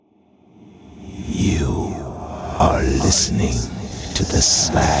are listening to the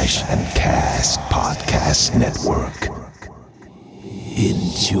Slash and Cast Podcast Network.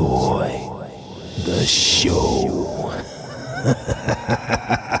 Enjoy the show.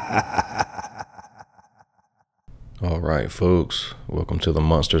 All right, folks, welcome to the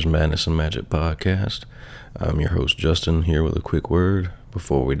Monsters, Madness, and Magic Podcast. I'm your host, Justin, here with a quick word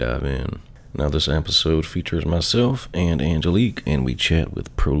before we dive in. Now, this episode features myself and Angelique, and we chat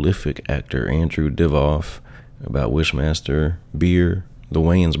with prolific actor Andrew Divoff about Wishmaster, beer, the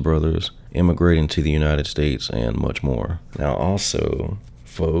Wayans brothers, immigrating to the United States, and much more. Now, also,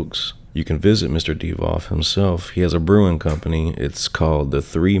 folks, you can visit Mr. Divoff himself. He has a brewing company. It's called the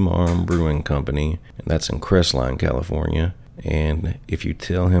Three Marm Brewing Company, and that's in Crestline, California. And if you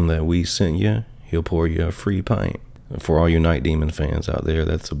tell him that we sent you, he'll pour you a free pint. For all you Night Demon fans out there,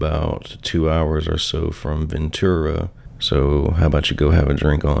 that's about 2 hours or so from Ventura. So how about you go have a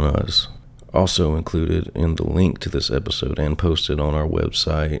drink on us? Also included in the link to this episode and posted on our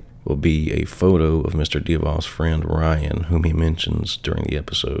website will be a photo of Mr. Divoff's friend Ryan, whom he mentions during the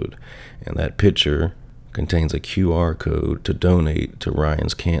episode. And that picture contains a QR code to donate to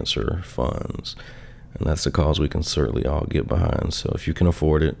Ryan's cancer funds. And that's a cause we can certainly all get behind. So if you can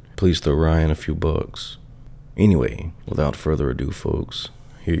afford it, please throw Ryan a few bucks. Anyway, without further ado, folks,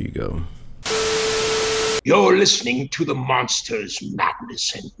 here you go. You're listening to the Monsters,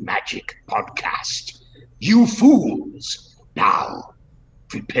 Madness, and Magic Podcast. You fools, now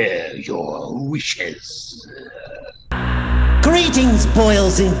prepare your wishes. Greetings,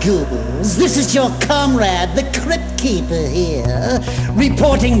 boils and ghouls. This is your comrade, the Crypt Keeper here,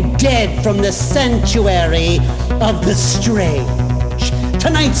 reporting dead from the sanctuary of the strange.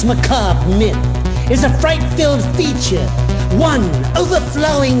 Tonight's macabre myth is a fright-filled feature, one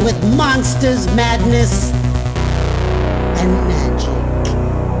overflowing with monsters, madness, and magic.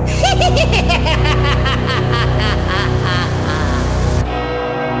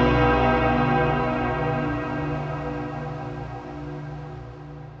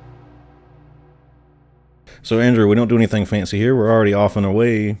 So, Andrew, we don't do anything fancy here. We're already off and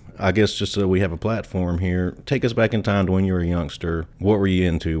away. I guess just so we have a platform here. Take us back in time to when you were a youngster. What were you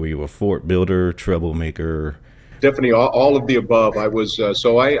into? Were you a fort builder, troublemaker? Definitely all of the above. I was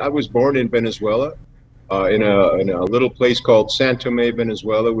I was born in Venezuela, in a little place called Santo Tomé,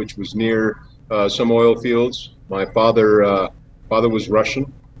 Venezuela, which was near some oil fields. My father was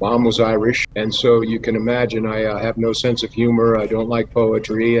Russian. Mom was Irish, and so you can imagine I have no sense of humor. I don't like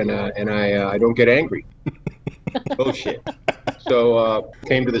poetry, and I don't get angry. Bullshit. So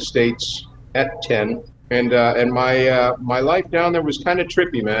came to the States at 10, and my life down there was kind of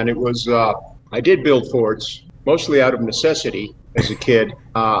trippy, man. It was I did build forts, mostly out of necessity as a kid.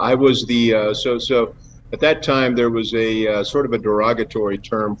 I was the so at that time there was a sort of a derogatory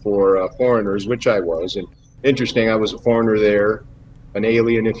term for foreigners, which I was, and interesting. I was a foreigner there. An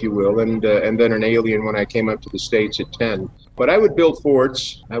alien, if you will, and then an alien when I came up to the States at 10. But I would build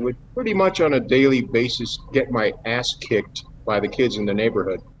forts. I would pretty much on a daily basis get my ass kicked by the kids in the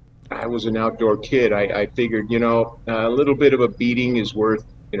neighborhood. I was an outdoor kid. I figured, a little bit of a beating is worth,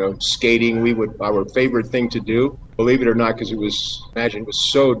 skating. Our favorite thing to do, believe it or not, because it was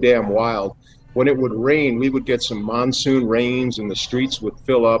so damn wild. When it would rain, we would get some monsoon rains and the streets would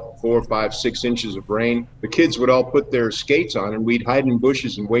fill up 4, 5, 6 inches of rain. The kids would all put their skates on and we'd hide in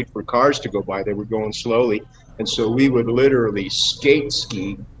bushes and wait for cars to go by. They were going slowly. And so we would literally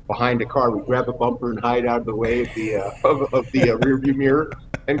ski behind a car. We'd grab a bumper and hide out of the way of the rearview mirror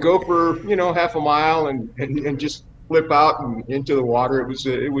and go for, half a mile and just flip out and into the water.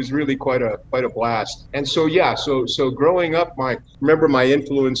 It was really quite a blast. And so, so growing up, remember my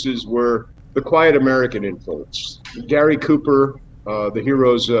influences were the quiet American influence. Gary Cooper, the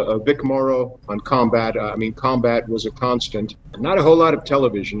heroes of Vic Morrow on Combat. Combat was a constant. Not a whole lot of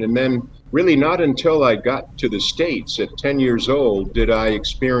television. And then really not until I got to the States at 10 years old did I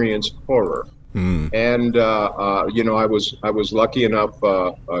experience horror. And, I was lucky enough,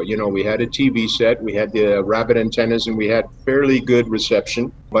 we had a TV set, we had the rabbit antennas, and we had fairly good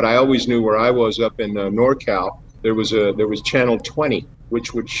reception. But I always knew where I was up in NorCal. There was Channel 20,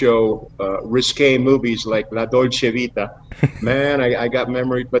 which would show risque movies like La Dolce Vita. Man, I got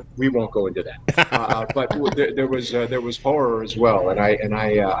memory, but we won't go into that. But there was horror as well, and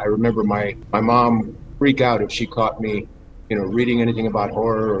I remember my mom freak out if she caught me, reading anything about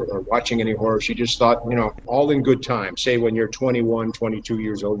horror or watching any horror. She just thought, all in good time. Say when you're 21, 22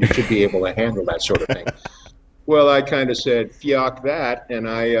 years old, you should be able to handle that sort of thing. Well, I kind of said, "Fiak that," and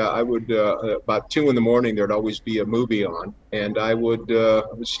I would about 2 a.m. there'd always be a movie on, and I would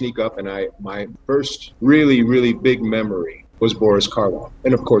sneak up, and my first really big memory was Boris Karloff,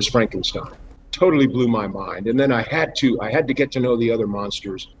 and of course Frankenstein. totally blew my mind. And then I had to get to know the other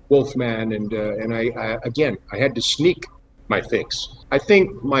monsters, Wolfman, and I had to sneak my fix. I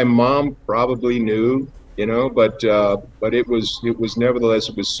think my mom probably knew, but it was nevertheless,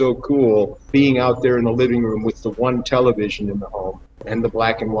 it was so cool being out there in the living room with the one television in the home and the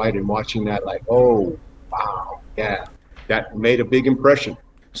black and white and watching that, like, oh, wow, yeah, that made a big impression.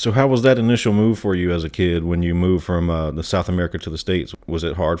 So how was that initial move for you as a kid when you moved from the South America to the States? Was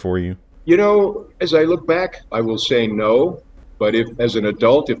it hard for you? As I look back, I will say no. But as an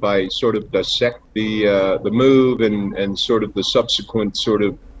adult, if I sort of dissect the move and sort of the subsequent sort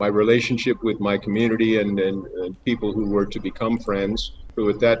of my relationship with my community and people who were to become friends, who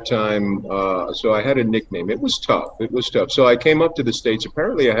at that time, so I had a nickname. It was tough. So I came up to the States.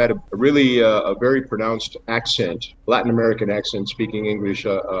 Apparently I had a really a very pronounced accent, Latin American accent, speaking English.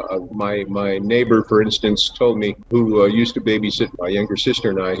 My neighbor, for instance, told me, who used to babysit my younger sister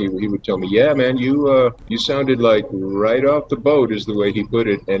and I, he would tell me, yeah, man, you sounded like right off the boat, is the way he put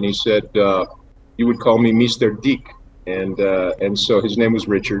it. And he said, you would call me Mr. Dick. And so his name was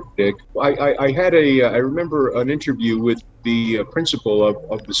Richard Dick. I remember an interview with the principal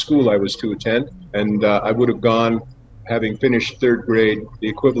of the school I was to attend, and I would have gone, having finished third grade, the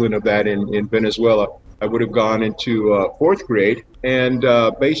equivalent of that in Venezuela, I would have gone into fourth grade, and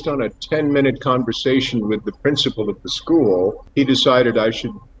based on a 10-minute conversation with the principal of the school, he decided I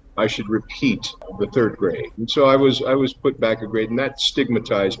should repeat the third grade. And so I was put back a grade, and that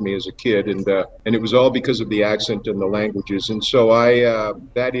stigmatized me as a kid, and it was all because of the accent and the languages. And so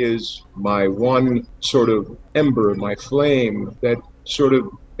that is my one sort of ember, my flame that sort of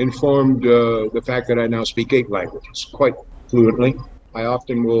informed the fact that I now speak 8 languages quite fluently. I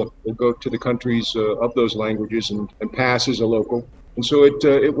often will go to the countries of those languages and pass as a local. And so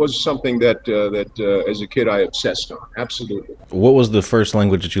it was something that as a kid I obsessed on. Absolutely. What was the first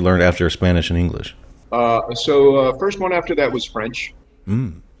language that you learned after Spanish and English? First one after that was French.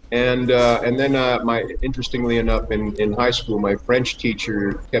 And then interestingly enough, in high school, my French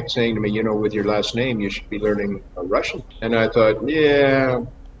teacher kept saying to me, with your last name, you should be learning Russian. And I thought, yeah,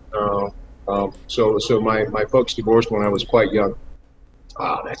 no. So my folks divorced when I was quite young.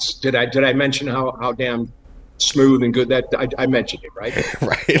 Did I mention how damn smooth and good that I mentioned it, right?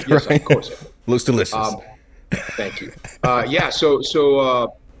 Right, yes, right. Of course. Looks delicious. Thank you.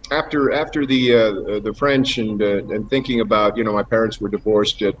 So after the French and thinking about, my parents were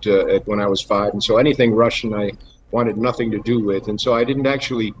divorced at when I was 5, and so anything Russian I wanted nothing to do with, and so I didn't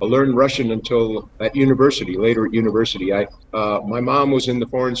actually learn Russian until later at university. My mom was in the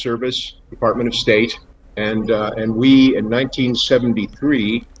Foreign Service, Department of State. And we, in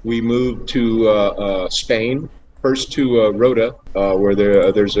 1973, we moved to Spain, first to Rota, where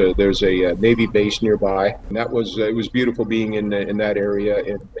there's a Navy base nearby. And it was beautiful being in that area,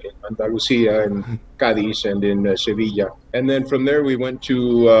 in Andalusia, and Cádiz, and in Sevilla. And then from there we went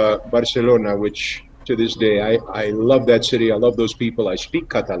to Barcelona, which to this day I love that city. I love those people. I speak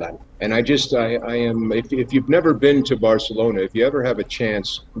Catalan, and I am. If you've never been to Barcelona, if you ever have a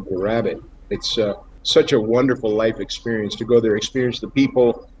chance, grab it. It's such a wonderful life experience to go there, experience the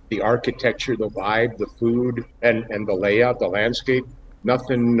people, the architecture, the vibe, the food, and the layout, the landscape.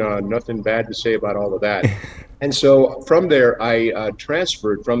 Nothing bad to say about all of that. And so from there, I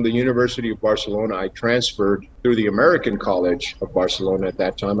transferred from the University of Barcelona. I transferred through the American College of Barcelona at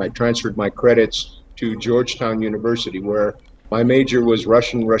that time. I transferred my credits to Georgetown University, where my major was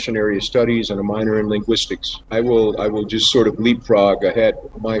Russian area studies, and a minor in linguistics. I will just sort of leapfrog ahead.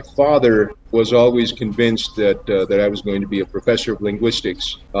 My father was always convinced that I was going to be a professor of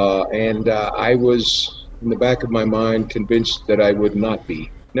linguistics, and I was, in the back of my mind, convinced that I would not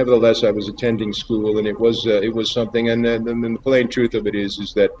be. Nevertheless, I was attending school, and it was something. And the plain truth of it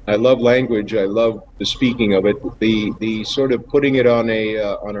is that I love language. I love the speaking of it. The sort of putting it on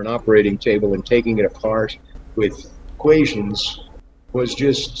an operating table and taking it apart with equations was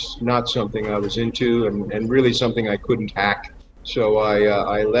just not something I was into, and really something I couldn't hack. So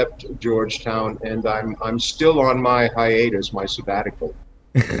I left Georgetown, and I'm still on my hiatus, my sabbatical.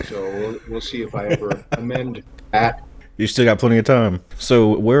 So we'll see if I ever amend that. You still got plenty of time.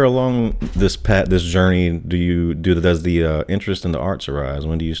 So where along this journey does the interest in the arts arise?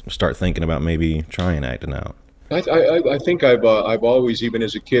 When do you start thinking about maybe trying acting out? I think I've always, even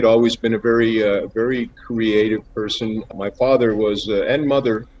as a kid, always been a very creative person. My father was, and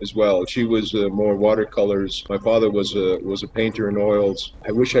mother as well. She was more watercolors. My father was a painter in oils.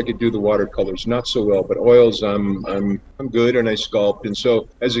 I wish I could do the watercolors, not so well, but oils I'm good, and I sculpt. And so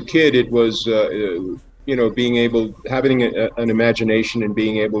as a kid, it was having an imagination and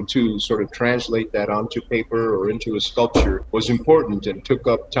being able to sort of translate that onto paper or into a sculpture was important and took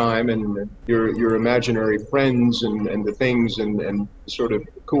up time, and your imaginary friends and the things and sort of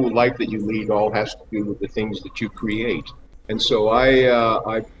cool life that you lead all has to do with the things that you create. And so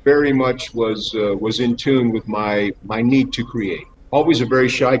I very much was in tune with my need to create. Always a very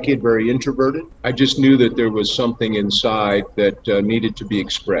shy kid, very introverted. I just knew that there was something inside that needed to be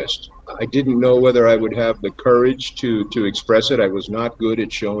expressed. I didn't know whether I would have the courage to express it. I was not good at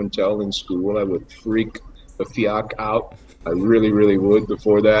show and tell in school. I would freak the fiac out. I really, really would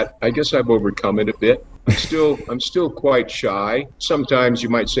before that. I guess I've overcome it a bit. I'm still quite shy. Sometimes you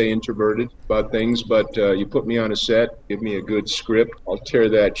might say introverted about things, but you put me on a set, give me a good script, I'll tear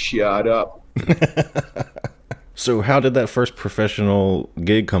that shit up. So how did that first professional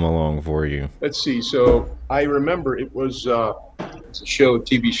gig come along for you? Let's see. So I remember it was a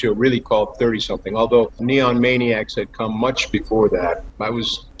TV show really called 30-something, although Neon Maniacs had come much before that. I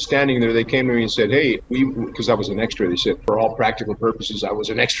was standing there. They came to me and said, hey, because I was an extra, they said, for all practical purposes, I was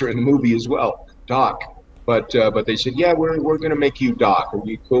an extra in the movie as well, Doc. But they said, yeah, we're going to make you Doc. Are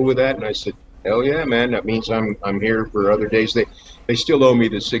you cool with that? And I said, hell yeah, man. That means I'm here for other days. They still owe me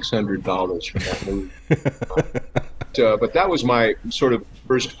the $600 for that movie. But that was my sort of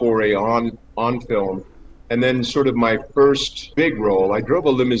first foray on film. And then sort of my first big role, I drove a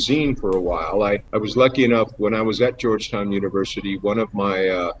limousine for a while. I was lucky enough when I was at Georgetown University, one of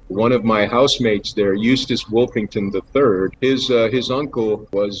my housemates there, Eustace Wolfington III, his uncle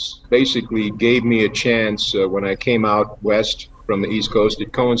gave me a chance when I came out west from the East Coast.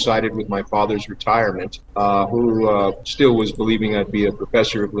 It coincided with my father's retirement, who still was believing I'd be a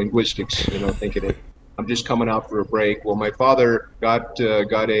professor of linguistics, thinking I'm just coming out for a break. Well, my father got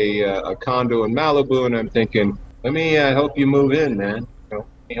a condo in Malibu, and I'm thinking, let me help you move in, man. Let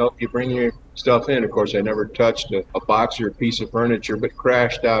me help you bring your stuff in. Of course, I never touched a box or a piece of furniture, but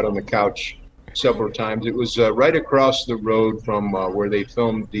crashed out on the couch several times. It was right across the road from where they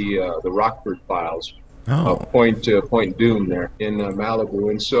filmed the Rockford Files. Point Doom there in Malibu,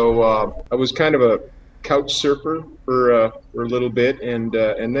 and so I was kind of a couch surfer for a little bit, and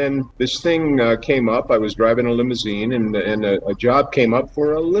then this thing came up. I was driving a limousine, and a job came up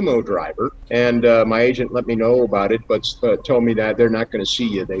for a limo driver, and my agent let me know about it, but told me that they're not going to see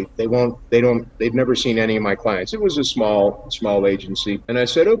you. They've never seen any of my clients. It was a small agency, and I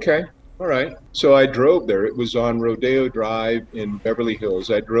said, okay. All right. So I drove there. It was on Rodeo Drive in Beverly Hills.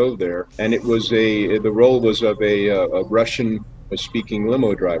 I drove there, and it was the role was of a Russian-speaking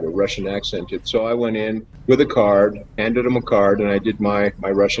limo driver, Russian accented. So I went in with a card, handed them a card, and I did my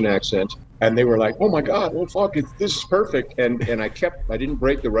Russian accent. And they were like, "Oh my God, well fuck, this is perfect." And I didn't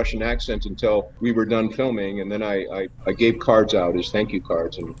break the Russian accent until we were done filming, and then I gave cards out as thank you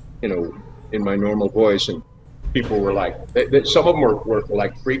cards, and in my normal voice, and people were like, some of them were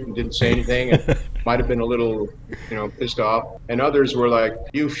like freaked and didn't say anything, and might have been a little, pissed off. And others were like,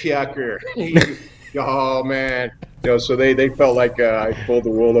 you fiaker. Oh, man. So they felt like I pulled the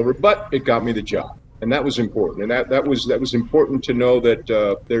wool over, but it got me the job. And that was important. And that was important to know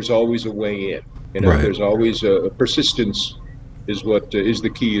that there's always a way in. Right. There's always a persistence is what is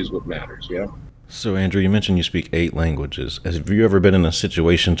the key, is what matters. Yeah. So, Andrew, you mentioned you speak 8 languages. Have you ever been in a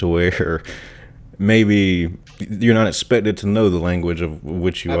situation to where maybe you're not expected to know the language of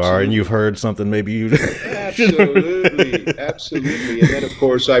which you are, and you've heard something maybe you absolutely and then of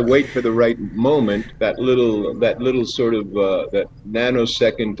course I wait for the right moment, that little sort of that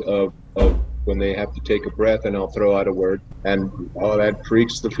nanosecond of when they have to take a breath, and I'll throw out a word, and that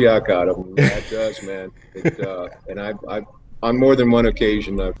freaks the fiac out of them. That does, man. And I've on more than one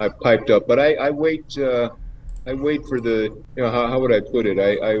occasion I've piped up, but I wait for the, how would I put it?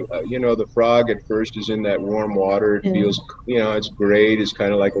 The frog at first is in that warm water. It feels, it's great. It's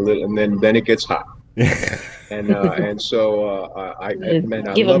kind of like a little, and then it gets hot. and so I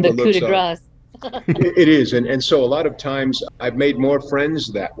give love them the coup de grace. It is, and so a lot of times I've made more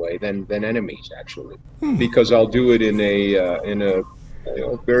friends that way than enemies, actually, because I'll do it in a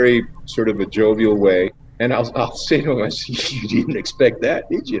very sort of a jovial way. And I'll say to him, I say, you didn't expect that,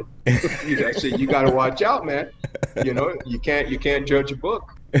 did you? I said, you got to watch out, man. You can't judge a book.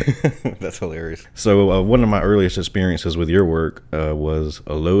 That's hilarious. So one of my earliest experiences with your work was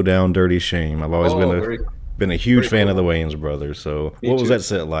A Low Down Dirty Shame. I've always been a huge fan of the Wayans brothers. So what was that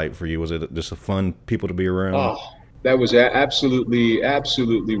set like for you? Was it just a fun people to be around? Oh, that was absolutely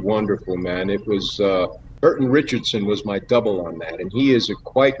wonderful, man. It was Burton Richardson was my double on that, and he is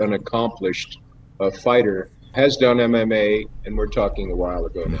quite an accomplished fighter, has done MMA, and we're talking a while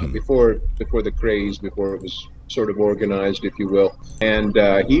ago now, before the craze, before it was sort of organized, if you will. And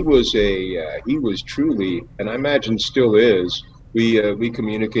he was truly, and I imagine still is. We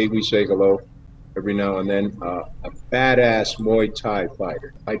communicate, we say hello every now and then. A badass Muay Thai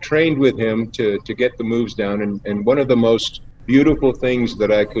fighter. I trained with him to get the moves down, and one of the most beautiful things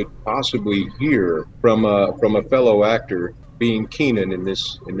that I could possibly hear from a fellow actor, being Keenan in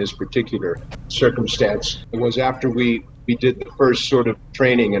this particular circumstance, was after we did the first sort of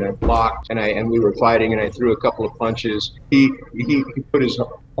training, and I blocked, and we were fighting, and I threw a couple of punches. He put his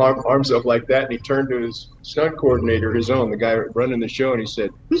arms up like that, and he turned to his stunt coordinator, the guy running the show, and he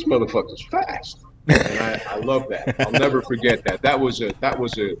said, "This motherfucker's fast." And I love that. I'll never forget that. That was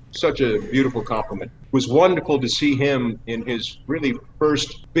such a beautiful compliment. It was wonderful to see him in his really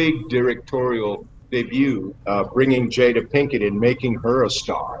first big directorial debut, bringing Jada Pinkett in, making her a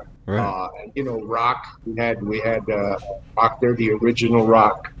star. Right. Rock. We had Rock there, the original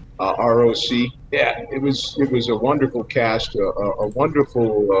Rock, ROC. Yeah, it was a wonderful cast, a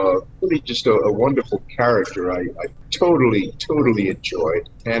wonderful, really just a wonderful character. I totally enjoyed,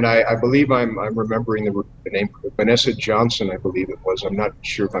 and I believe I'm remembering the name, Vanessa Johnson, I believe it was. I'm not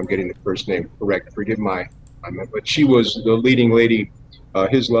sure if I'm getting the first name correct. Forgive but she was the leading lady.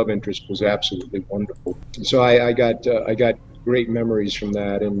 His love interest was absolutely wonderful. So I got great memories from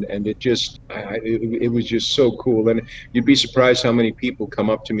that, and it was just so cool. And you'd be surprised how many people come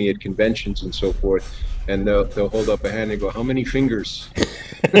up to me at conventions and so forth, and they'll hold up a hand and go, "How many fingers?"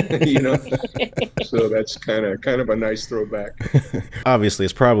 So that's kind of a nice throwback. Obviously,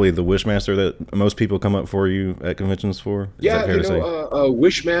 it's probably the Wishmaster that most people come up for you at conventions for. Is that fair to say?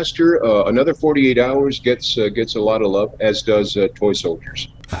 Wishmaster, another 48 Hours gets a lot of love, as does Toy Soldiers.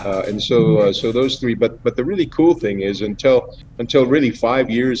 And so those three, but the really cool thing is until really 5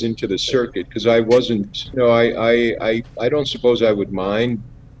 years into the circuit, because I wasn't, I don't suppose I would mind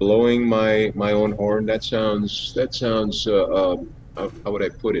blowing my own horn. That sounds how would I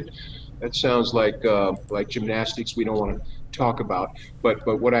put it? That sounds like gymnastics we don't want to talk about. But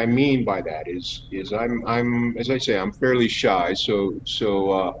what I mean by that is I'm as I say, I'm fairly shy.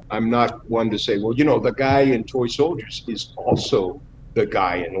 So I'm not one to say, well, the guy in Toy Soldiers is also the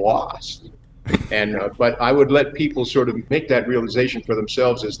guy in Lost. And but I would let people sort of make that realization for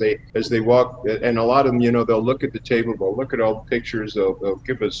themselves as they walk. And a lot of them, they'll look at the table, they'll look at all the pictures, they'll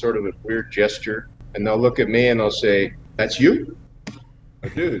give a sort of a weird gesture, and they'll look at me and they'll say, "That's you?"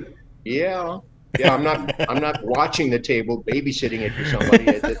 Dude, yeah, I'm not watching the table, babysitting it for somebody.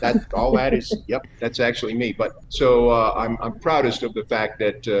 That is, yep, that's actually me. But so I'm proudest of the fact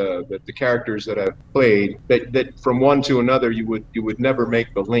that the characters that I've played, that from one to another, you would never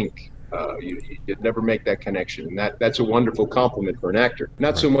make the link. You'd never make that connection, and that's a wonderful compliment for an actor.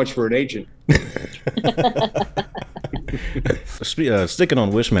 Not so much for an agent. Sticking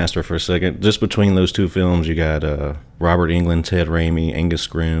on Wishmaster for a second, just between those two films, you got Robert Englund, Ted Raimi, Angus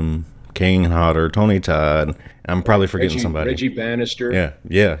Scrimm, Kane Hodder, Tony Todd. I'm probably forgetting somebody. Reggie Bannister.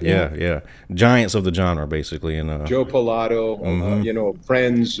 Yeah. Giants of the genre, basically. And Joe Pilato,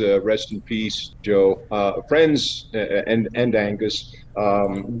 Friends, rest in peace, Joe. Friends and Angus.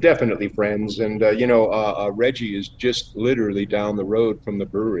 Definitely Friends, and Reggie is just literally down the road from the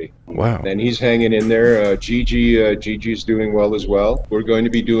brewery. Wow. And he's hanging in there. Gigi's doing well as well. We're going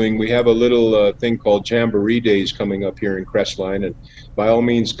to be we have a little thing called Jamboree Days coming up here in Crestline, and by all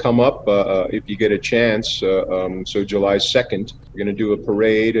means come up if you get a chance. So July 2nd, we're going to do a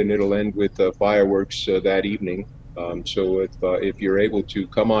parade, and it'll end with fireworks that evening. So if you're able to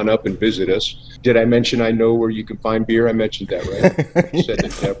come on up and visit us. Did I mention I know where you can find beer? I mentioned that, right? You said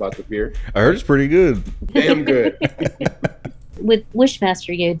that about the beer. I heard it's pretty good. Damn good. With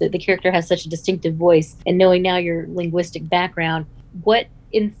Wishmaster, the character has such a distinctive voice, and knowing now your linguistic background, what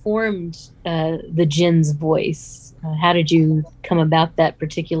informed the Jin's voice? How did you come about that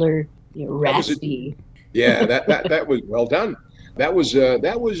particular raspy? Yeah, that was well done. That was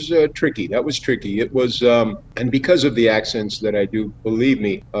tricky. That was tricky. It was, and because of the accents that I do, believe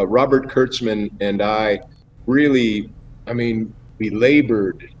me, Robert Kurtzman and I really, we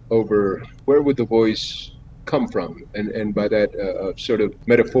labored over where would the voice come from, and by that sort of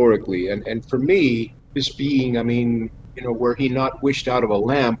metaphorically, and for me, this being, were he not wished out of a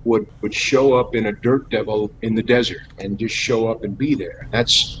lamp, would show up in a dirt devil in the desert and just show up and be there.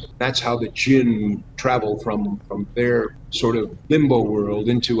 That's how the Jinn travel from their sort of limbo world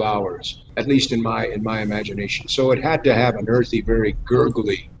into ours, at least in my imagination. So it had to have an earthy, very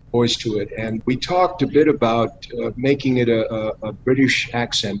gurgly voice to it. And we talked a bit about making it a British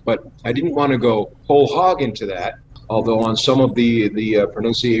accent, but I didn't want to go whole hog into that. Although on some of the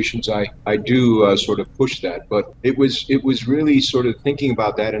pronunciations, I do sort of push that. But it was really sort of thinking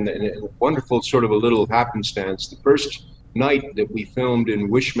about that, and a wonderful sort of a little happenstance. The first night that we filmed in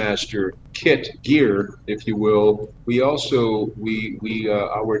Wishmaster kit gear, if you will, we also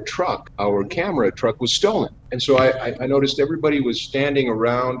our camera truck was stolen, and so I noticed everybody was standing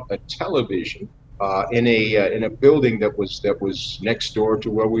around a television in a building that was next door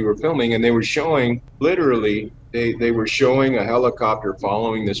to where we were filming, and they were showing literally. They were showing a helicopter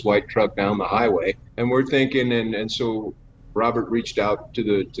following this white truck down the highway, and we're thinking, and so Robert reached out to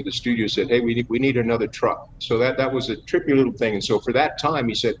the studio, said, "Hey, we need another truck." So that was a trippy little thing. And so for that time,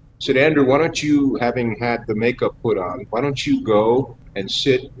 he said, "Andrew, why don't you, having had the makeup put on, why don't you go and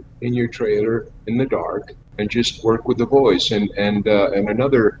sit in your trailer in the dark and just work with the voice?" And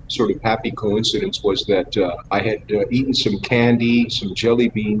another sort of happy coincidence was that I had eaten some candy, some jelly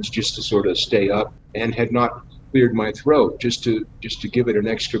beans, just to sort of stay up, and had not cleared my throat, just to give it an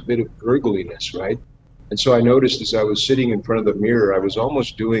extra bit of gurgliness, right? And so I noticed as I was sitting in front of the mirror, I was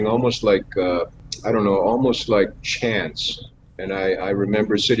almost like chants. And I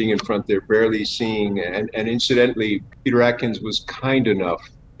remember sitting in front there, barely seeing, and incidentally, Peter Atkins was kind enough.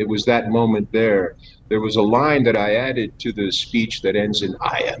 It was that moment there. There was a line that I added to the speech that ends in,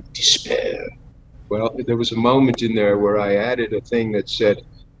 "I am despair." Well, there was a moment in there where I added a thing that said,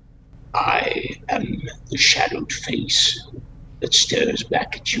 "I am the shadowed face that stares back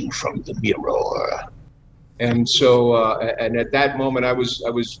at you from the mirror." And so, and at that moment, I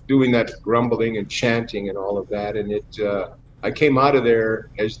was doing that grumbling and chanting and all of that, and I came out of there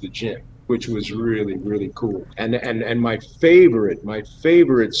as the Jinn, which was really, really cool. And my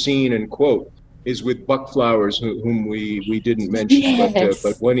favorite scene and quote is with Buck Flowers, whom we didn't mention, Yes.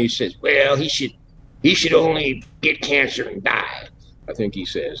 but when he says, "Well, he should only get cancer and die," I think he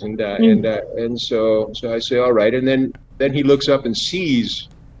says, and so I say, "All right," and then he looks up and sees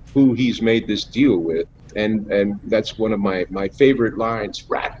who he's made this deal with. And that's one of my favorite lines.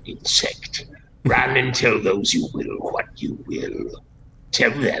 Run, insect. Run and tell those you will what you will.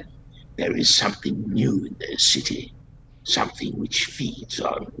 Tell them there is something new in their city, something which feeds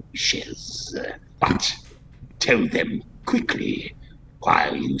on wishes. But tell them quickly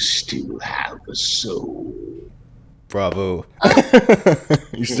while you still have a soul. Bravo.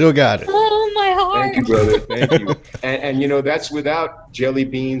 You still got it. Oh, my heart. Thank you, brother. Thank you. And that's without jelly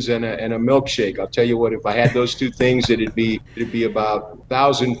beans and a milkshake. I'll tell you what, if I had those two things, it'd be about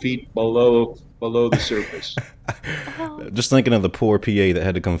 1,000 feet below the surface. Just thinking of the poor PA that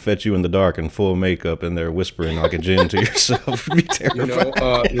had to come fetch you in the dark in full makeup and they're whispering like a Jinn to yourself would be terrifying.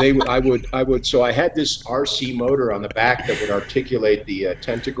 I would. So I had this RC motor on the back that would articulate the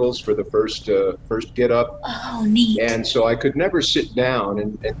tentacles for the first get up. Oh, neat. And so I could never sit down,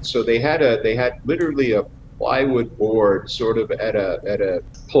 and so they had literally a plywood board sort of at a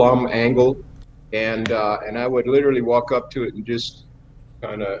plumb angle, and I would literally walk up to it and just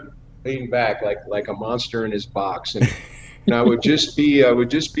kind of lean back like a monster in his box, and I would just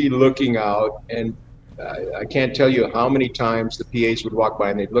be looking out, and I can't tell you how many times the PAs would walk by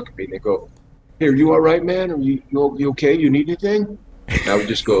and they'd look at me and they'd go, "Hey, are you all right, man? Are you okay? You need anything?" And I would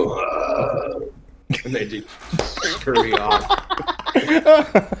just go, and they'd just hurry off.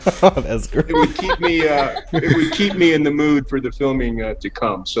 Oh, that's great. It would keep me in the mood for the filming to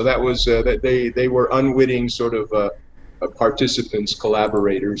come. So that was that they were unwitting sort of participants,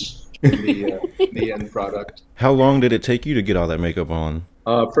 collaborators in the end product. How long did it take you to get all that makeup on?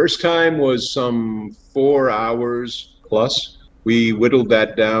 First time was some 4 hours plus. We whittled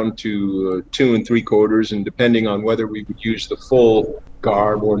that down to 2 3/4, and depending on whether we would use the full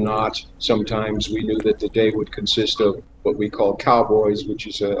garb or not, sometimes we knew that the day would consist of what we call cowboys, which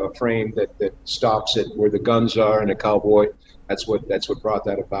is a frame that stops at where the guns are, and a cowboy. That's what brought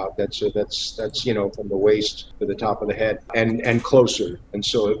that about. That's from the waist to the top of the head and closer, and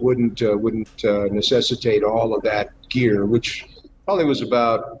so it wouldn't necessitate all of that gear, which probably was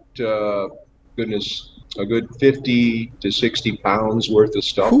about a good 50 to 60 pounds worth of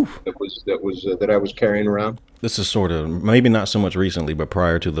stuff. Whew. that I was carrying around. This is sort of, maybe not so much recently, but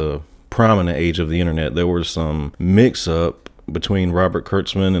prior to the prominent age of the internet, there was some mix-up between Robert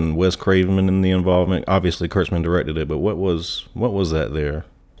Kurtzman and Wes Craven in the involvement. Obviously, Kurtzman directed it, but what was that there?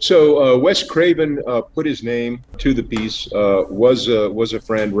 So Wes Craven put his name to the piece, was a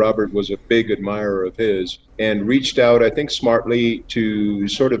friend. Robert was a big admirer of his, and reached out, I think smartly, to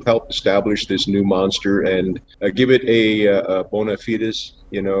sort of help establish this new monster and give it a bona fides,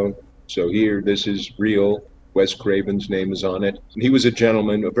 So here, this is real. Wes Craven's name is on it. He was a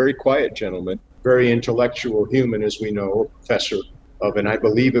gentleman, a very quiet gentleman, very intellectual human, as we know, a professor. and I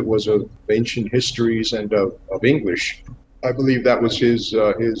believe it was of ancient histories and of English. I believe that was his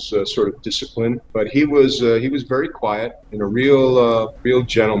sort of discipline. But he was very quiet and a real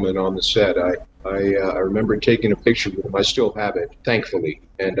gentleman on the set. I remember taking a picture with him. I still have it, thankfully,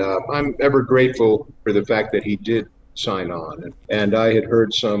 and I'm ever grateful for the fact that he did sign on. And I had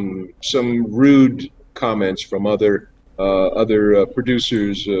heard some rude comments from other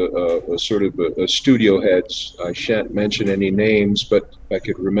producers, sort of studio heads. I shan't mention any names, but if I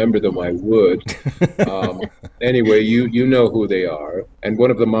could remember them, I would. Anyway, you know who they are. And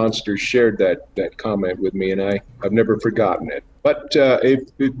one of the monsters shared that comment with me, and I've never forgotten it. But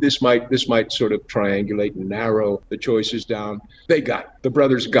this might sort of triangulate and narrow the choices down. The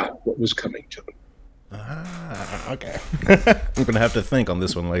brothers got what was coming to them. Okay. I'm gonna have to think on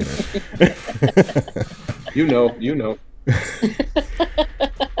this one later. You know.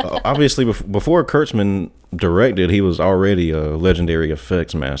 Obviously, before Kurtzman directed, he was already a legendary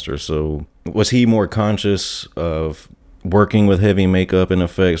effects master. So was he more conscious of working with heavy makeup and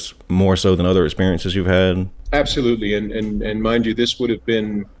effects more so than other experiences you've had? Absolutely, and mind you, this would have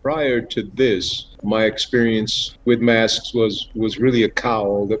been prior to this. My experience with masks was really a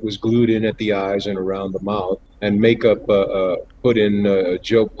cowl that was glued in at the eyes and around the mouth, and makeup put in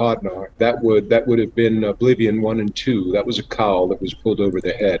Joe Podnar. That would have been Oblivion 1 and 2. That was a cowl that was pulled over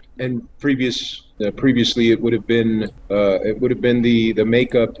the head. And previously, it would have been the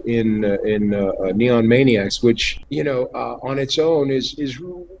makeup in Neon Maniacs, which on its own is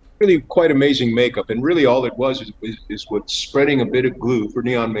really quite amazing makeup, and really all it was is what spreading a bit of glue for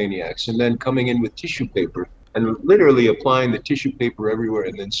Neon Maniacs, and then coming in with tissue paper and literally applying the tissue paper everywhere,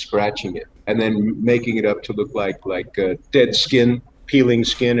 and then scratching it, and then making it up to look like dead skin, peeling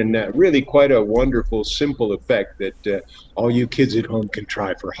skin, and really quite a wonderful, simple effect that all you kids at home can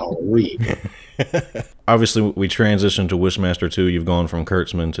try for Halloween. Obviously, we transitioned to Wishmaster 2. You've gone from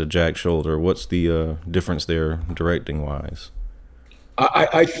Kurtzman to Jack Sholder. What's the difference there, directing wise?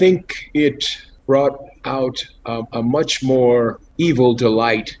 I think it brought out a much more evil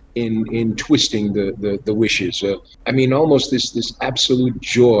delight in twisting the wishes. I mean, almost this absolute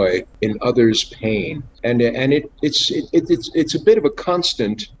joy in others' pain, and it's a bit of a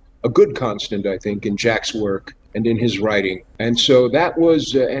good constant, I think, in Jack's work and in his writing. And so that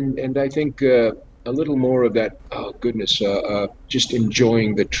was, and I think a little more of that, just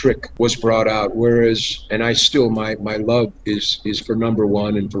enjoying the trick was brought out. Whereas, and I still, my love is for number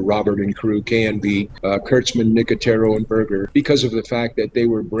one and for Robert and crew, KNB, Kurtzman, Nicotero, and Berger, because of the fact that they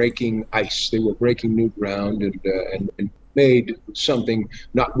were breaking ice, they were breaking new ground, and made something,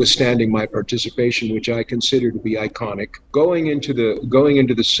 notwithstanding my participation, which I consider to be iconic. Going into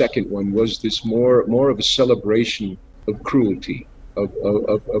the second one was this more of a celebration of cruelty. Of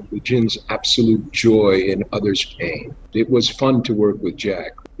the Djinn's absolute joy in others' pain. It was fun to work with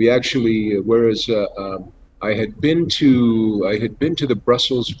Jack. We actually, whereas I had been to the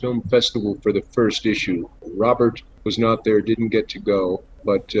Brussels Film Festival for the first issue. Robert was not there, didn't get to go,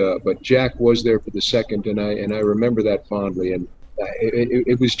 but Jack was there for the second, and I remember that fondly. And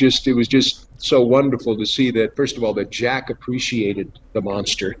it was just so wonderful to see that, first of all, that Jack appreciated the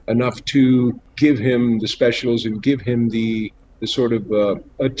monster enough to give him the specials and give him the sort of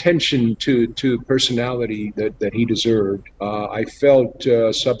attention to personality that he deserved. I felt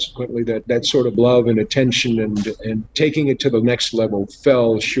subsequently that sort of love and attention and taking it to the next level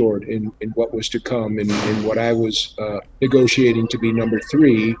fell short in what was to come, in what I was negotiating to be number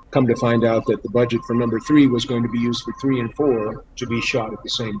 3. Come to find out that the budget for number 3 was going to be used for 3 and 4 to be shot at the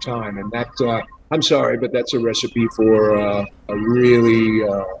same time. And that, I'm sorry, but that's a recipe for a really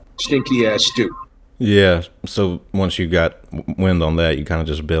stinky ass stew. Yeah, so once you got wind on that, you kind of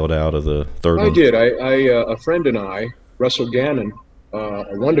just bailed out of the third one? I did. A friend and I, Russell Gannon, a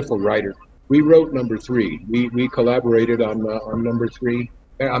wonderful writer, we wrote number 3. We collaborated on number 3.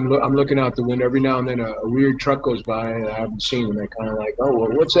 I'm looking out the window. Every now and then a weird truck goes by and I haven't seen, and I kind of like, oh, well,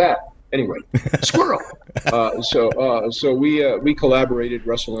 what's that? Anyway, squirrel. So we collaborated,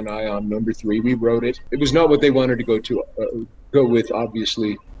 Russell and I, on number 3. We wrote it. It was not what they wanted to go with,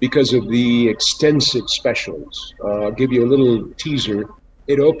 obviously, because of the extensive specials. I'll give you a little teaser.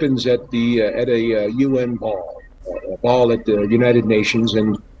 It opens at a UN ball, a ball at the United Nations,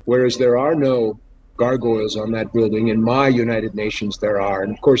 and whereas there are no gargoyles on that building, in my United Nations there are,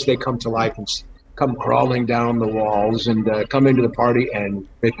 and of course they come to life and come crawling down the walls and come into the party and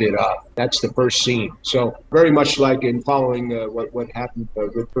rip it up. That's the first scene. So very much like in following what happened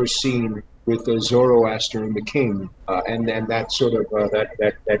with the first scene with Zoroaster and the King, and then that sort of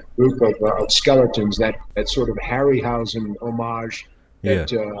that group of skeletons, that sort of Harryhausen homage.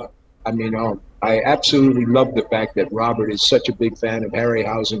 That, yeah. I absolutely love the fact that Robert is such a big fan of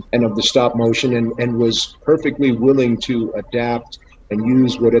Harryhausen and of the stop motion, and was perfectly willing to adapt and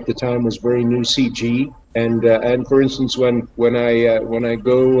use what at the time was very new CG. And for instance, when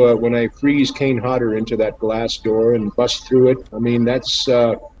I freeze Kane Hodder into that glass door and bust through it, I mean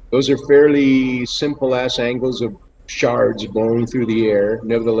those are fairly simple ass angles of shards blowing through the air.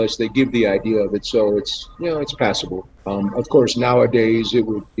 Nevertheless, they give the idea of it, so it's it's passable. Of course, nowadays it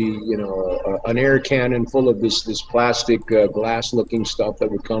would be an air cannon full of this plastic glass-looking stuff that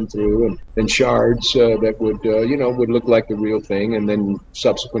would come through, and shards that would look like the real thing, and then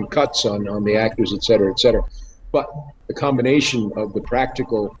subsequent cuts on the actors, et cetera, et cetera. But the combination of the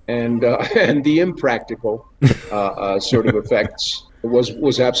practical and the impractical sort of effects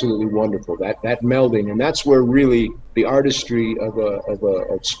was absolutely wonderful. That melding, and that's where really the artistry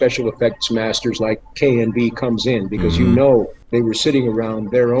of special effects masters like K&B comes in, because they were sitting around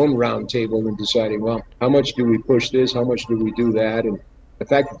their own round table and deciding, well, how much do we push this, how much do we do that, and the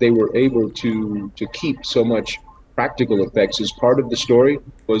fact that they were able to keep so much practical effects as part of the story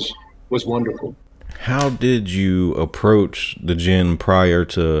was wonderful. How did you approach the Djinn prior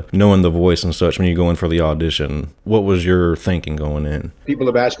to knowing the voice and such when you go in for the audition? What was your thinking going in? People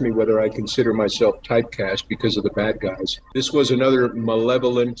have asked me whether I consider myself typecast because of the bad guys. This was another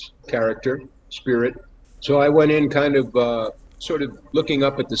malevolent character, spirit. So I went in kind of sort of looking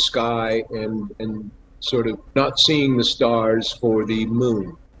up at the sky and sort of not seeing the stars for the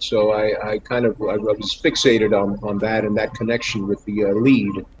moon. So I was fixated on that and that connection with the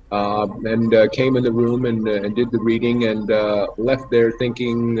lead. And came in the room and did the reading and left there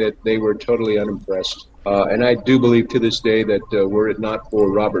thinking that they were totally unimpressed. And I do believe to this day that were it not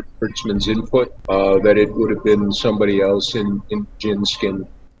for Robert Kurtzman's input, that it would have been somebody else in Djinn's skin.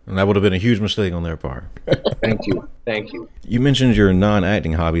 And that would have been a huge mistake on their part. Thank you. You mentioned your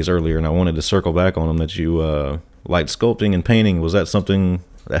non-acting hobbies earlier, and I wanted to circle back on them, that you liked sculpting and painting. Was that something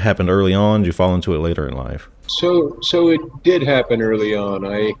that happened early on? Did you fall into it later in life? So it did happen early on.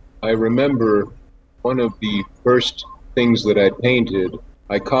 I remember one of the first things that I painted,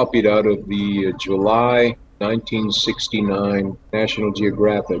 I copied out of the July 1969 National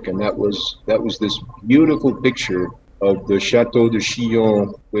Geographic, and that was this beautiful picture of the Chateau de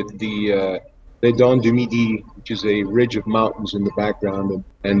Chillon with the Les Dents du Midi, which is a ridge of mountains in the background,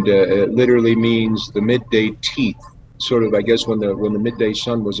 and it literally means the midday teeth. Sort of, I guess, when the midday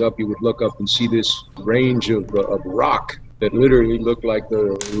sun was up, you would look up and see this range of rock that literally looked like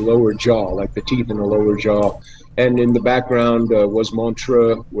the lower jaw, like the teeth in the lower jaw. And in the background was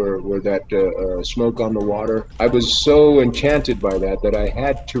Montreux, where that smoke on the water. I was so enchanted by that I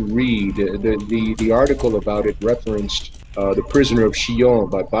had to read. The article about it referenced The Prisoner of Chillon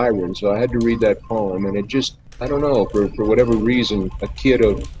by Byron, so I had to read that poem. And it just, I don't know, for whatever reason, a kid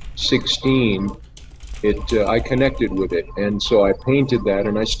of 16, I connected with it, and so I painted that,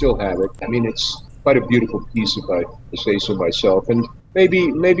 and I still have it. I mean, it's quite a beautiful piece, if I say so myself. And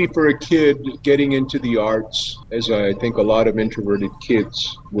maybe for a kid getting into the arts, as I think a lot of introverted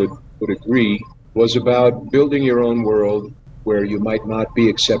kids would agree, was about building your own world where you might not be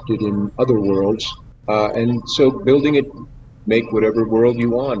accepted in other worlds, and so building it. Make whatever world you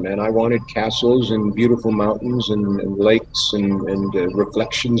want, man. I wanted castles and beautiful mountains and lakes and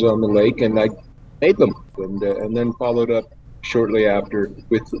reflections on the lake, and I made them, and then followed up shortly after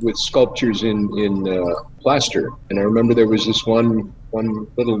with sculptures in plaster. And I remember there was this one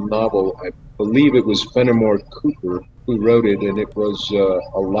little novel, I believe it was Fenimore Cooper who wrote it, and it was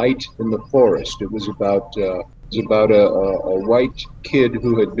A Light in the Forest. It was about a white kid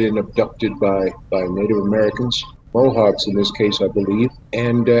who had been abducted by Native Americans, Mohawks in this case, I believe,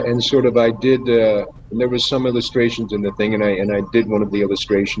 and sort of I did. And there was some illustrations in the thing, and I did one of the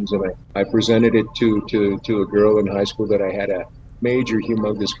illustrations, and I presented it to a girl in high school that I had a major,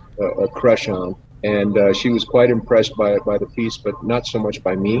 humongous crush on, and she was quite impressed by the piece, but not so much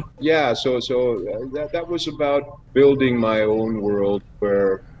by me. Yeah, so that was about building my own world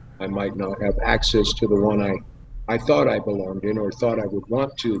where I might not have access to the one I thought I belonged in or thought I would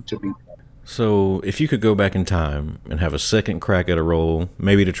want to be. So if you could go back in time and have a second crack at a role,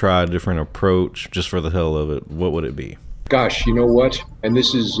 maybe to try a different approach just for the hell of it, what would it be? Gosh, you know what? And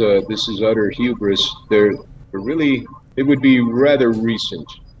this is utter hubris. It would be rather recent,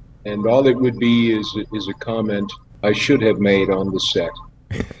 and all it would be is a comment I should have made on the set.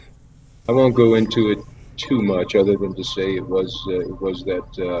 I won't go into it too much, other than to say it was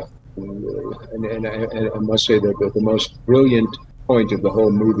that, and I must say that the most brilliant point of the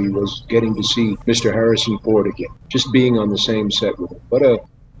whole movie was getting to see Mr. Harrison Ford again, just being on the same set with him.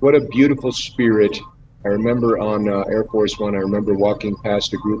 What a beautiful spirit I remember on Air Force One, I remember walking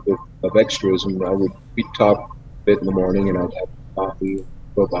past a group of extras, and we'd talk a bit in the morning, and I'd have coffee,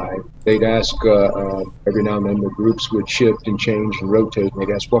 go by. They'd ask every now and then, the groups would shift and change and rotate, and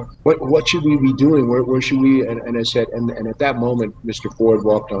they'd ask, well, what should we be doing? Where should we? And I said, and at that moment, Mr. Ford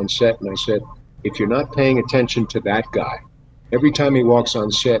walked on set, and I said, if you're not paying attention to that guy, every time he walks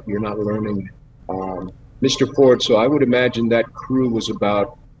on set, you're not learning. Mr. Ford, so I would imagine that crew was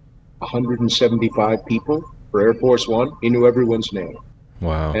about 175 people for Air Force One. He knew everyone's name.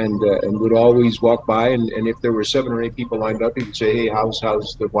 Wow. And would always walk by, and if there were 7 or 8 people lined up, he would say, hey, how's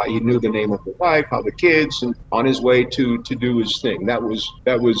the wife? He knew the name of the wife, how the kids, and on his way to do his thing. That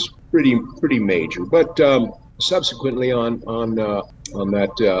was pretty major. But subsequently on that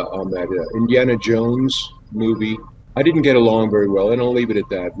Indiana Jones movie, I didn't get along very well, and I'll leave it at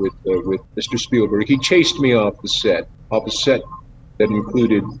that with Mr. Spielberg. He chased me off a set that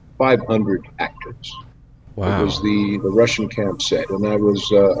included 500 actors. Wow. It was the Russian camp set, and I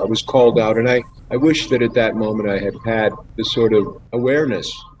was called out, and I wish that at that moment I had the sort of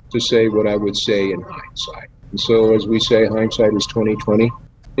awareness to say what I would say in hindsight. And so, as we say, hindsight is 20/20,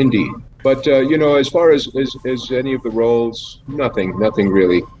 indeed. But as far as any of the roles, nothing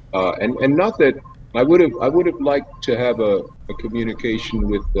really, and not that I would have liked to have a communication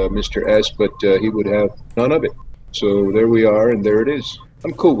with Mr. S, but he would have none of it. So there we are, and there it is.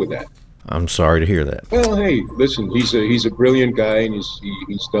 I'm cool with that. I'm sorry to hear that. Well, hey, listen, he's a brilliant guy, and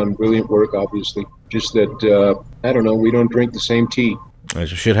he's done brilliant work, obviously. Just that, I don't know, we don't drink the same tea.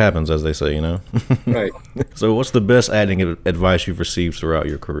 Shit happens, as they say, Right. So what's the best acting advice you've received throughout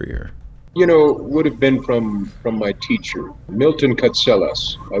your career? Would have been from my teacher, Milton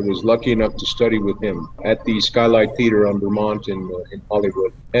Katselas. I was lucky enough to study with him at the Skylight Theater on Vermont in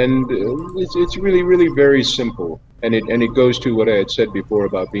Hollywood. And it's really, really very simple. And it goes to what I had said before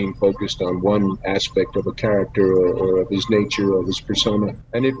about being focused on one aspect of a character or of his nature or his persona.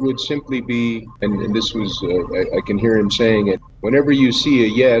 And it would simply be, and this was, I can hear him saying it, whenever you see a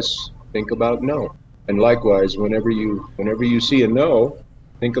yes, think about no. And likewise, whenever you see a no,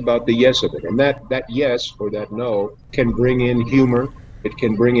 think about the yes of it. And that yes or that no can bring in humor. It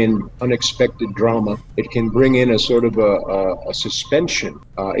can bring in unexpected drama. It can bring in a sort of a suspension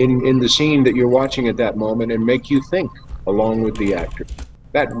in the scene that you're watching at that moment and make you think along with the actor.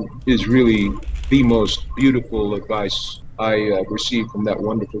 That is really the most beautiful advice I received from that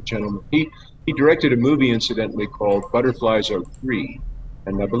wonderful gentleman. He directed a movie, incidentally, called Butterflies Are Free.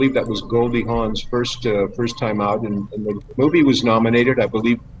 And I believe that was Goldie Hawn's first time out, and the movie was nominated. I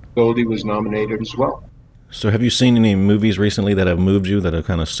believe Goldie was nominated as well. So have you seen any movies recently that have moved you, that have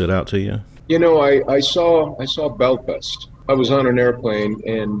kind of stood out to you? I saw Belfast. I was on an airplane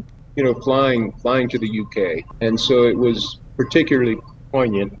and, flying to the UK. And so it was particularly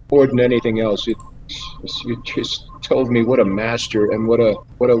poignant more than anything else. It just told me what a master and what a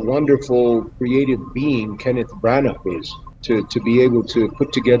wonderful creative being Kenneth Branagh is. To be able to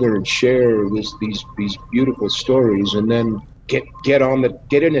put together and share these beautiful stories, and then get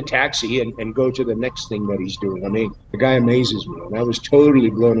in a taxi and go to the next thing that he's doing. I mean, the guy amazes me, and I was totally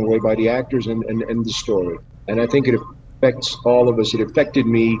blown away by the actors and the story. And I think it affects all of us. It affected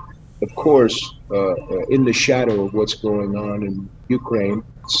me, of course, in the shadow of what's going on in Ukraine.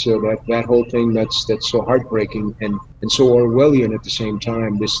 So that whole thing that's so heartbreaking and so Orwellian at the same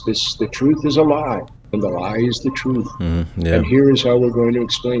time. The truth is a lie. And the lie is the truth. Yeah. And here is how we're going to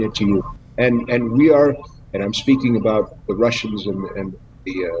explain it to you. And we are, and I'm speaking about the Russians and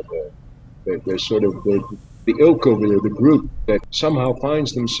the sort of the ilk over there, the group that somehow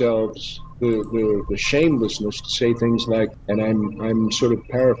finds themselves the shamelessness to say things like, and I'm sort of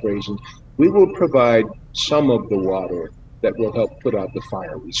paraphrasing, we will provide some of the water that will help put out the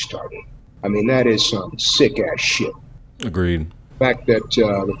fire we started. I mean, that is some sick ass shit. Agreed.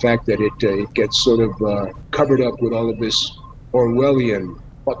 The fact that it gets sort of covered up with all of this Orwellian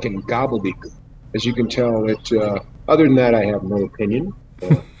fucking gobbledygook. As you can tell, other than that, I have no opinion.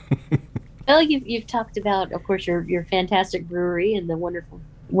 Well, you've talked about, of course, your fantastic brewery and the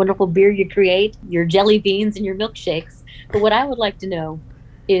wonderful beer you create, your jelly beans and your milkshakes. But what I would like to know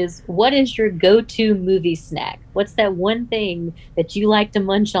is, what is your go-to movie snack? What's that one thing that you like to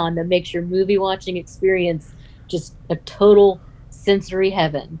munch on that makes your movie watching experience just a total sensory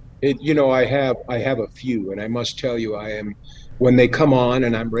heaven? I have a few, and I must tell you, when they come on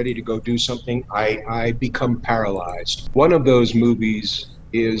and I'm ready to go do something, I become paralyzed. One of those movies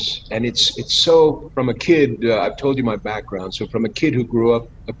is, and it's so, from a kid, I've told you my background, so from a kid who grew up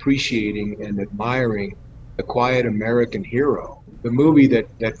appreciating and admiring The Quiet American Hero, the movie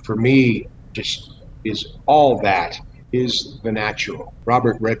that for me just is all that is The Natural.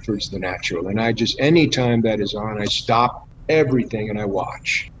 Robert Redford's The Natural. And I just, anytime that is on, I stop everything and I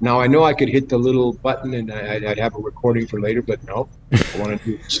watch. Now, I know I could hit the little button and I'd have a recording for later, but no, I want to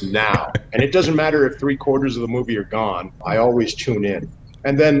do this now. And it doesn't matter if 3/4 of the movie are gone. I always tune in.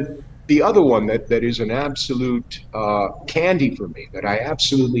 And then the other one that is an absolute candy for me, that I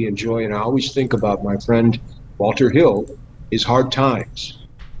absolutely enjoy, and I always think about my friend Walter Hill, is Hard Times.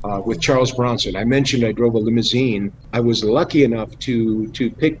 With Charles Bronson. I mentioned I drove a limousine. I was lucky enough to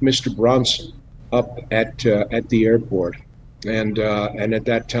pick Mr. Bronson up at the airport, and at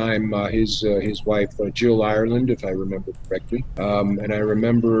that time his wife Jill Ireland, if I remember correctly. And I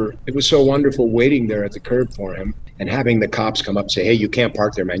remember it was so wonderful waiting there at the curb for him and having the cops come up and say, "Hey, you can't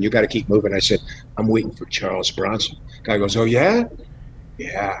park there, man. You got to keep moving." I said, "I'm waiting for Charles Bronson." Guy goes, "Oh yeah."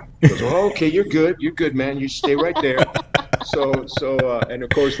 Yeah. He goes, "Oh, okay, you're good, man. You stay right there." And of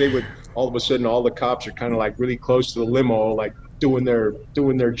course they would, all of a sudden, all the cops are kind of like really close to the limo, like doing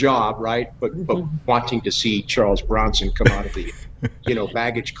their job, right? But wanting to see Charles Bronson come out of the,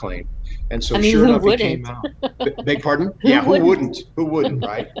 baggage claim. And so sure enough, he came out. Beg pardon? Yeah, who wouldn't? Who wouldn't,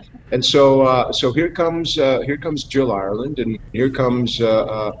 right? And so here comes Jill Ireland, and here comes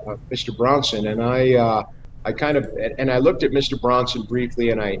Mr. Bronson, and I kind of, and I looked at Mr. Bronson briefly,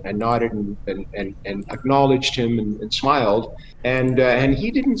 and I nodded and acknowledged him and smiled, and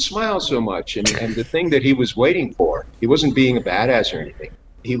he didn't smile so much. And the thing that he was waiting for, he wasn't being a badass or anything.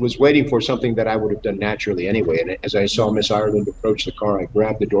 He was waiting for something that I would have done naturally anyway. And as I saw Miss Ireland approach the car, I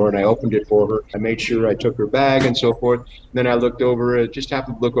grabbed the door and I opened it for her. I made sure I took her bag and so forth. And then I looked over, just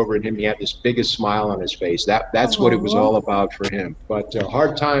happened to look over at him. He had this biggest smile on his face. That's what it was all about for him. But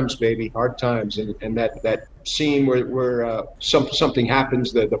hard times, baby, hard times. And that scene where something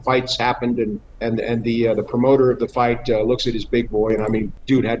happens, the fight's happened, and the promoter of the fight looks at his big boy, and I mean,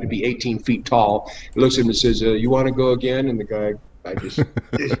 dude had to be 18 feet tall. He looks at him and says, "You want to go again?" And the guy, I just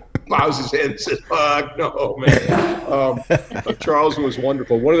bows his head and says, "Fuck no, man." Charles was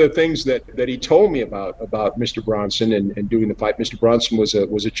wonderful. One of the things that he told me about Mr. Bronson and doing the fight, Mr. Bronson was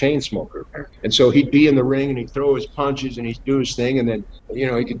a chain smoker, and so he'd be in the ring and he'd throw his punches and he'd do his thing, and then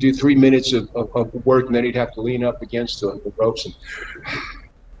he could do 3 minutes of work, and then he'd have to lean up against the ropes and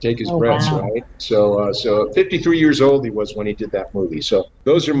take his breaths, wow. Right? So 53 years old he was when he did that movie. So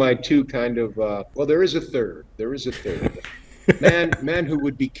those are my two kind of. Well, there is a third. Man who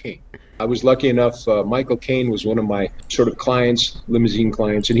would be king. I was lucky enough. Michael Caine was one of my sort of clients, limousine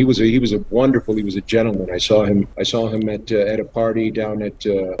clients, and he was a gentleman. I saw him at a party down at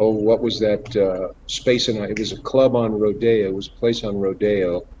what was that space? And it was a club on Rodeo. It was a place on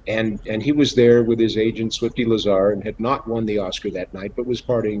Rodeo, and he was there with his agent Swifty Lazar, and had not won the Oscar that night, but was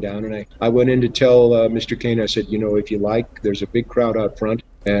partying down. And I went in to tell Mr. Caine. I said, if you like, there's a big crowd out front.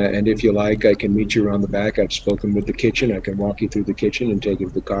 And if you like, I can meet you around the back. I've spoken with the kitchen. I can walk you through the kitchen and take you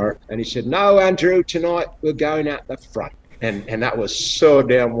to the car. And he said, "No, Andrew, tonight we're going out the front." And that was so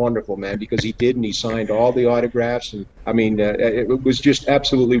damn wonderful, man, because he did, and he signed all the autographs. And I mean, it was just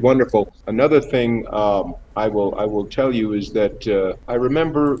absolutely wonderful. Another thing I will tell you is that I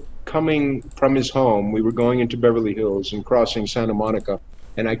remember coming from his home. We were going into Beverly Hills and crossing Santa Monica.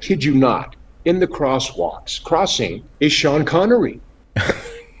 And I kid you not, in the crossing is Sean Connery.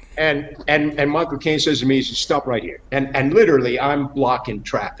 And Michael Caine says to me, he says, "Stop right here." And literally, I'm blocking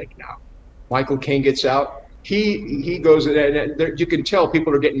traffic now. Michael Caine gets out. He goes, and you can tell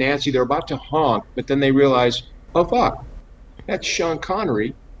people are getting antsy. They're about to honk, but then they realize, oh fuck, that's Sean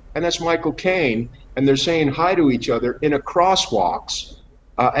Connery, and that's Michael Caine, and they're saying hi to each other in a crosswalks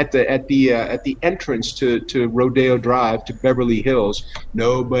at the entrance to Rodeo Drive to Beverly Hills.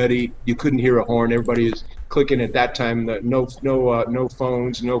 Nobody, you couldn't hear a horn. Everybody is clicking at that time. No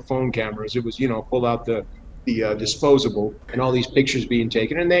phones, no phone cameras. It was pull out the disposable, and all these pictures being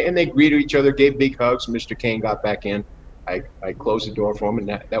taken, and they greeted each other, gave big hugs. Mr. Caine got back in. I closed the door for him,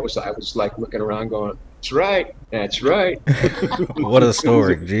 and I was like looking around, going, "That's right, that's right." What a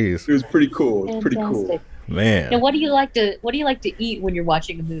story! Jeez, it was pretty cool. It was pretty cool. Man. Now, what do you like to eat when you're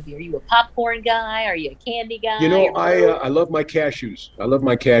watching a movie? Are you a popcorn guy? Are you a candy guy? I love my cashews.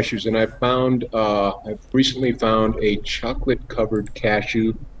 And I've recently found a chocolate covered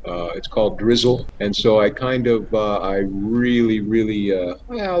cashew. It's called Drizzle, and so I really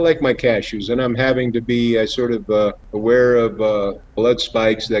I like my cashews, and I'm having to be sort of aware of blood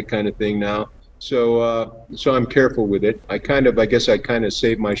spikes, that kind of thing now. So I'm careful with it. I guess I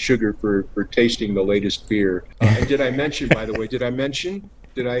save my sugar for tasting the latest beer. And did I mention, by the way, did I mention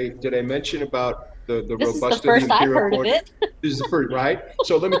about the Robusta? This is the first I've heard of it. This is the first, right?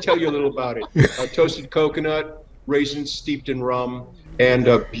 So let me tell you a little about it. Toasted coconut, raisins steeped in rum, and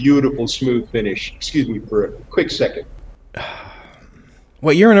a beautiful smooth finish. Excuse me for a quick second.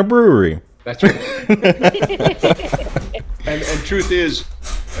 Well, you're in a brewery. That's right. and truth is,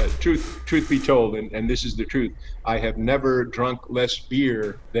 truth be told, and this is the truth, I have never drunk less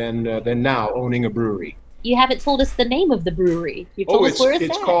beer than now owning a brewery. You haven't told us the name of the brewery. You told us where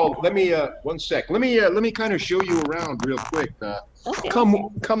it's at. Called. Let me 1 sec. Let me kind of show you around real quick. Okay.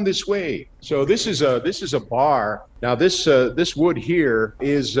 Come this way. So this is a bar. Now this wood here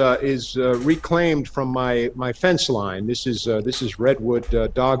is reclaimed from my fence line. This is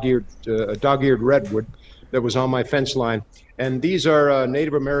redwood, dog-eared redwood that was on my fence line. And these are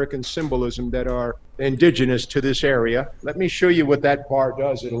Native American symbolism that are indigenous to this area. Let me show you what that bar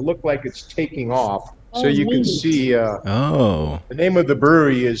does. It'll look like it's taking off. So you can see the name of the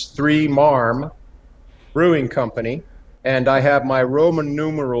brewery is 3 Marm Brewing Company. And I have my Roman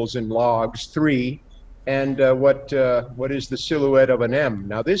numerals in logs, 3, and what is the silhouette of an M.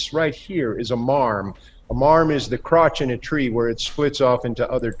 Now this right here is a marm. A marm is the crotch in a tree where it splits off into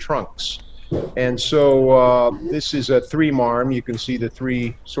other trunks. And so this is a 3 Marm. You can see the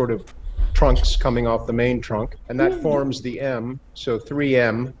 3 sort of trunks coming off the main trunk, and that forms the M, so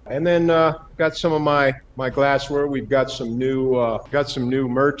 3M. And then got some of my glassware. We've got some new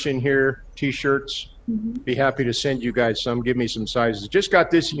merch in here, t-shirts. Be happy to send you guys some. Give me some sizes. Just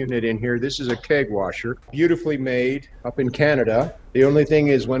got this unit in here. This is a keg washer, beautifully made up in Canada. The only thing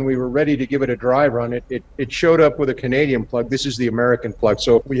is, when we were ready to give it a dry run, it showed up with a Canadian plug. This is the American plug,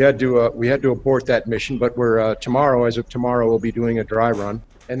 so we had to abort that mission. But we're as of tomorrow, we'll be doing a dry run.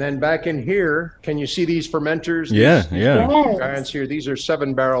 And then back in here, can you see these fermenters? Yeah. Yes. Giants here. These are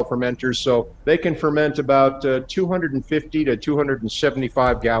 7-barrel fermenters, so they can ferment about 250 to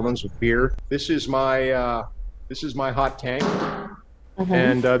 275 gallons of beer. This is my hot tank,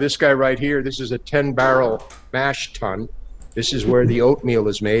 and this guy right here. This is a 10-barrel mash tun. This is where the oatmeal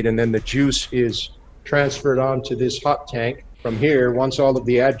is made, and then the juice is transferred onto this hot tank. From here, once all of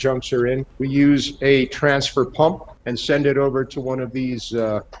the adjuncts are in, we use a transfer pump and send it over to one of these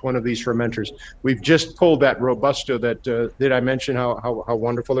fermenters. We've just pulled that Robusto that did I mention how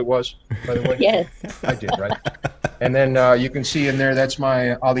wonderful it was, by the way? Yes. I did, right? And then you can see in there, that's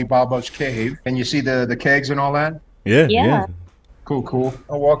my Alibaba's cave. And you see the kegs and all that? Yeah. Cool.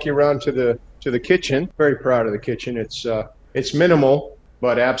 I'll walk you around to the kitchen. Very proud of the kitchen. It's minimal,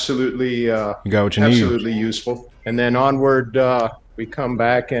 but absolutely You got what you absolutely useful. And then onward, we come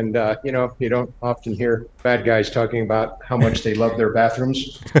back, and you don't often hear bad guys talking about how much they love their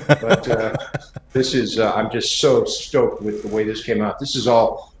bathrooms. But this is, I'm just so stoked with the way this came out. This is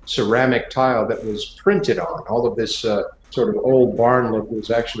all ceramic tile that was printed on. All of this sort of old barn look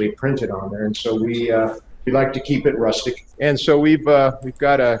was actually printed on there. And so we like to keep it rustic. And so we've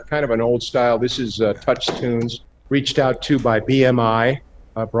got a kind of an old style. This is Touch Tunes, reached out to by BMI.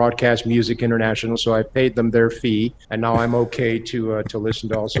 Broadcast Music International, so I paid them their fee, and now I'm okay to listen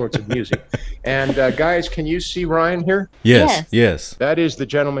to all sorts of music. And guys, can you see Ryan here? Yes. That is the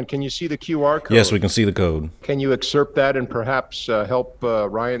gentleman. Can you see the QR code? Yes, we can see the code. Can you excerpt that and perhaps help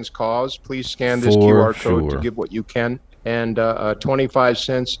Ryan's cause? Please scan this QR code to give what you can. And 25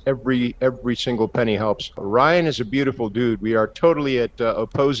 cents, every single penny helps. Ryan is a beautiful dude. We are totally at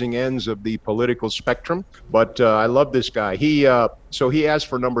opposing ends of the political spectrum, but I love this guy. He asked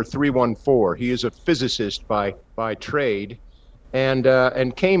for number 314. He is a physicist by trade,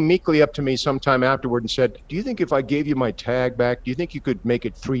 and came meekly up to me sometime afterward and said, "Do you think if I gave you my tag back, do you think you could make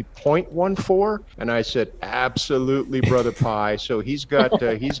it 3.14?" And I said, "Absolutely, brother pie." So he's got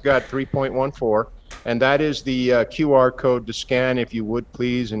 3.14. And that is the QR code to scan, if you would,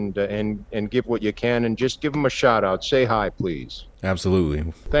 please, and give what you can, and just give them a shout out. Say hi, please.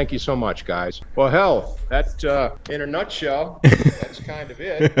 Absolutely. Thank you so much, guys. Well, hell, that in a nutshell, that's kind of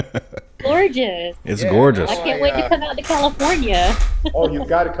it. Gorgeous. It's gorgeous. I can't wait to come out to California. Oh, you've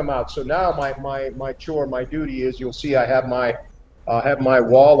got to come out. So now my duty is, you'll see I have my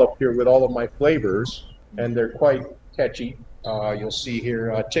wall up here with all of my flavors, and they're quite catchy. You'll see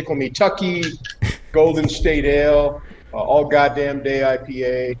here, Tickle Me Tucky, Golden State Ale, All Goddamn Day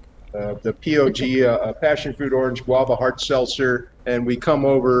IPA, the POG, Passion Fruit Orange Guava Hard Seltzer, and we come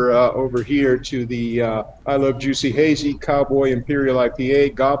over here to the I Love Juicy Hazy Cowboy Imperial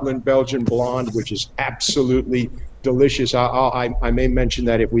IPA, Goblin Belgian Blonde, which is absolutely delicious. I may mention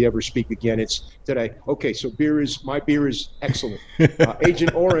that if we ever speak again. It's today. Okay, so my beer is excellent.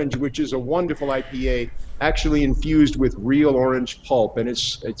 Agent Orange, which is a wonderful IPA, actually infused with real orange pulp, and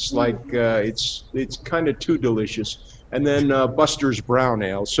it's kind of too delicious. And then Buster's Brown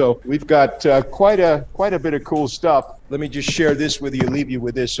Ale. So we've got quite a bit of cool stuff. Let me just share this with you, leave you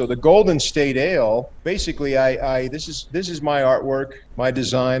with this. So the Golden State Ale, basically, this is my artwork, my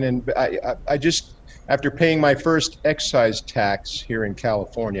design, and I just after paying my first excise tax here in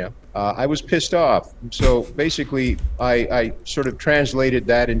California, I was pissed off. So basically, I sort of translated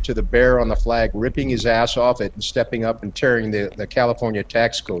that into the bear on the flag, ripping his ass off it and stepping up and tearing the California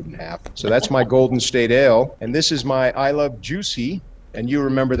tax code in half. So that's my Golden State Ale. And this is my I Love Juicy. And you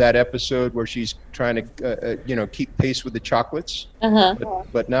remember that episode where she's trying to, keep pace with the chocolates? Uh-huh.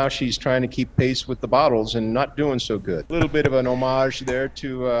 But now she's trying to keep pace with the bottles and not doing so good. A little bit of an homage there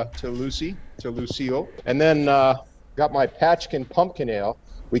to Lucille. And then got my Patchkin Pumpkin Ale.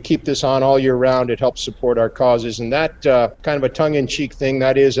 We keep this on all year round. It helps support our causes. And that kind of a tongue-in-cheek thing,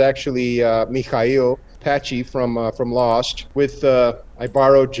 that is actually Mikhail Patchy from Lost. I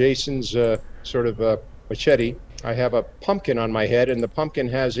borrowed Jason's sort of machete. I have a pumpkin on my head, and the pumpkin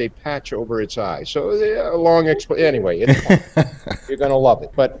has a patch over its eye. So a long anyway, you're going to love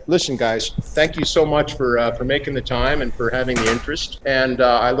it. But listen, guys, thank you so much for making the time and for having the interest. And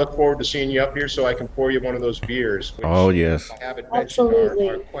I look forward to seeing you up here so I can pour you one of those beers. Oh, yes. I have it Absolutely.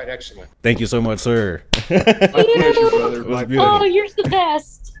 are quite excellent. Thank you so much, sir. My pleasure, brother. It was My beautiful. Oh, you're the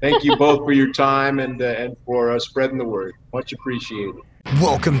best. Thank you both for your time and for spreading the word. Much appreciated.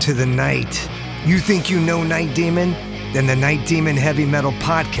 Welcome to the night. You think you know Night Demon? Then the Night Demon Heavy Metal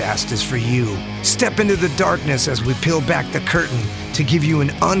Podcast is for you. Step into the darkness as we peel back the curtain to give you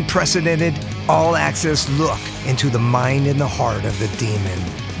an unprecedented, all-access look into the mind and the heart of the demon.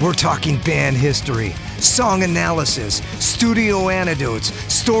 We're talking band history, song analysis, studio anecdotes,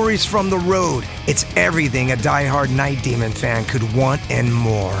 stories from the road. It's everything a diehard Night Demon fan could want and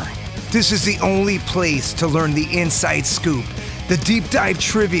more. This is the only place to learn the inside scoop, the deep dive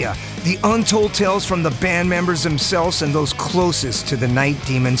trivia, the untold tales from the band members themselves and those closest to the Night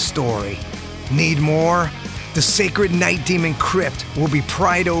Demon story. Need more? The Sacred Night Demon Crypt will be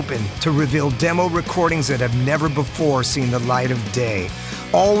pried open to reveal demo recordings that have never before seen the light of day,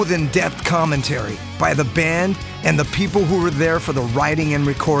 all with in-depth commentary by the band and the people who were there for the writing and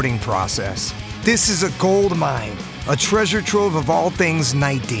recording process. This is a gold mine, a treasure trove of all things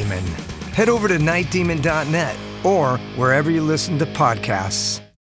Night Demon. Head over to nightdemon.net or wherever you listen to podcasts.